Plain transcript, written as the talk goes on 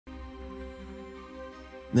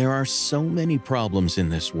There are so many problems in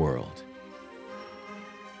this world.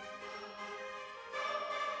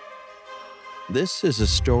 This is a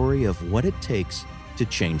story of what it takes to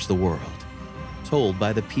change the world, told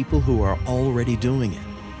by the people who are already doing it,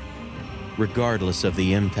 regardless of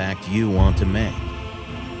the impact you want to make.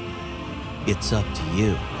 It's up to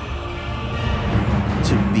you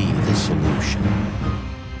to be the solution.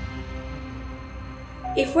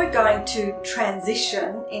 If we're going to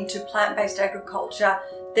transition into plant-based agriculture,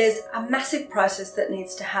 there's a massive process that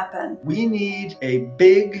needs to happen. We need a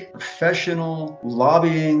big professional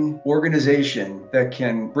lobbying organization that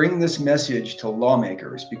can bring this message to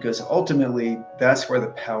lawmakers, because ultimately that's where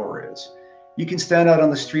the power is. You can stand out on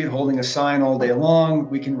the street holding a sign all day long,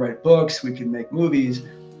 we can write books, we can make movies,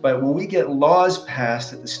 but when we get laws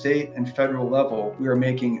passed at the state and federal level, we are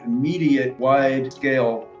making immediate,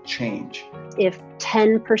 wide-scale change. If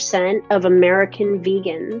 10% of American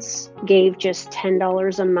vegans gave just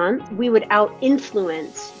 $10 a month, we would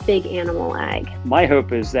out-influence big animal ag. My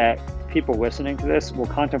hope is that people listening to this will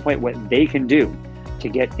contemplate what they can do to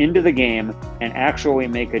get into the game and actually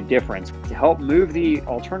make a difference, to help move the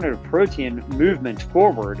alternative protein movement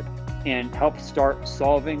forward and help start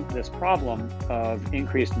solving this problem of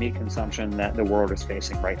increased meat consumption that the world is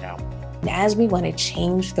facing right now. As we want to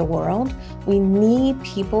change the world, we need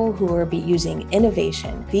people who are using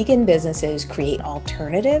innovation. Vegan businesses create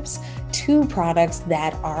alternatives to products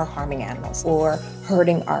that are harming animals or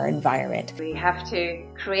hurting our environment. We have to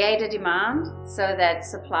create a demand so that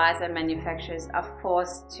suppliers and manufacturers are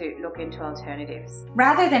forced to look into alternatives.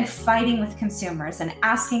 Rather than fighting with consumers and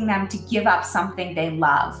asking them to give up something they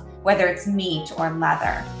love, whether it's meat or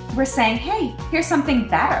leather, we're saying, hey, here's something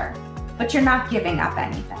better, but you're not giving up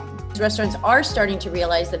anything. Restaurants are starting to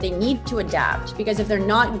realize that they need to adapt, because if they're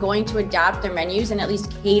not going to adapt their menus and at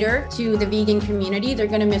least cater to the vegan community, they're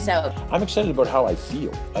going to miss out. I'm excited about how I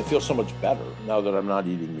feel. I feel so much better now that I'm not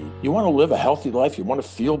eating meat. You want to live a healthy life. You want to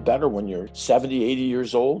feel better when you're 70, 80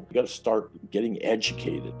 years old. You got to start getting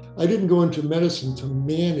educated. I didn't go into medicine to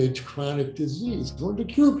manage chronic disease. I wanted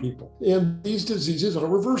to cure people. And these diseases are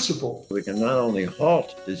reversible. We can not only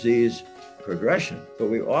halt disease progression, but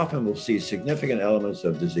we often will see significant elements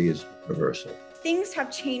of disease reversal. Things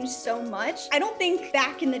have changed so much. I don't think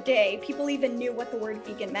back in the day people even knew what the word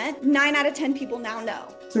vegan meant. 9 out of 10 people now know.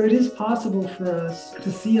 So it is possible for us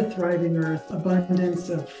to see a thriving earth, abundance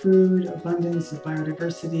of food, abundance of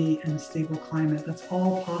biodiversity, and a stable climate. That's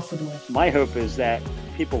all possible. My hope is that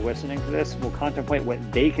people listening to this will contemplate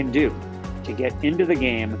what they can do to get into the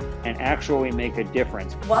game and actually make a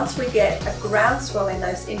difference. Once we get a groundswell in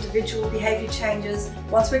those individual behaviour changes,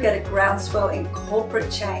 once we get a groundswell in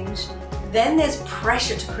corporate change, then there's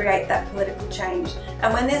pressure to create that political change.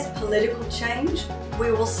 And when there's political change,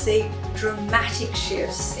 we will see dramatic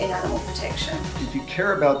shifts in animal protection. If you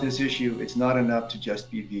care about this issue, it's not enough to just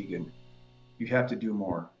be vegan. You have to do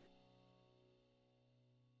more.